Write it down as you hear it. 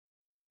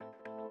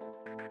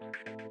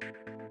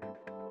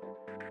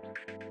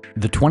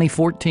The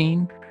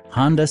 2014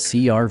 Honda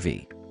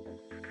CR-V.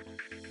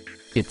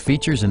 It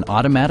features an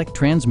automatic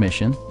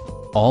transmission,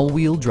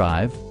 all-wheel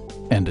drive,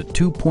 and a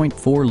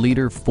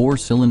 2.4-liter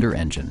four-cylinder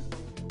engine.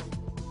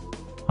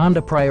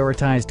 Honda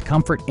prioritized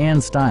comfort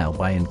and style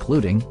by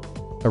including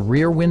a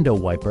rear window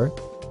wiper,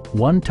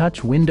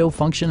 one-touch window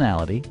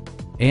functionality,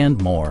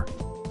 and more.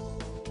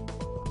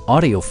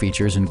 Audio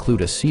features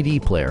include a CD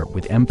player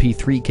with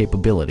MP3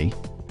 capability,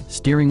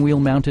 steering wheel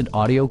mounted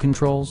audio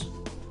controls,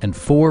 and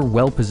 4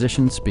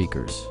 well-positioned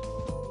speakers.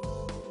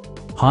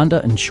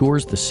 Honda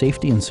ensures the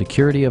safety and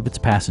security of its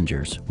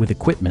passengers with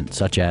equipment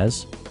such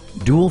as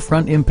dual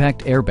front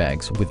impact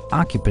airbags with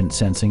occupant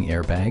sensing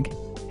airbag,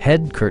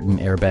 head curtain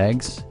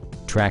airbags,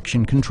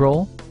 traction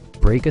control,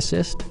 brake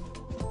assist,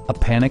 a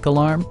panic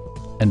alarm,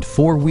 and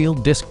 4-wheel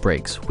disc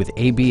brakes with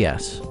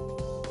ABS.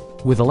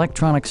 With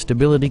electronic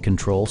stability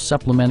control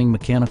supplementing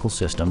mechanical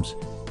systems,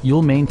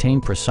 you'll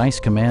maintain precise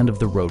command of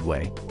the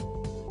roadway.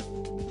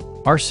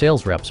 Our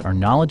sales reps are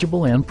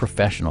knowledgeable and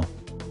professional.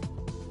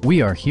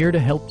 We are here to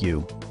help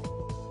you.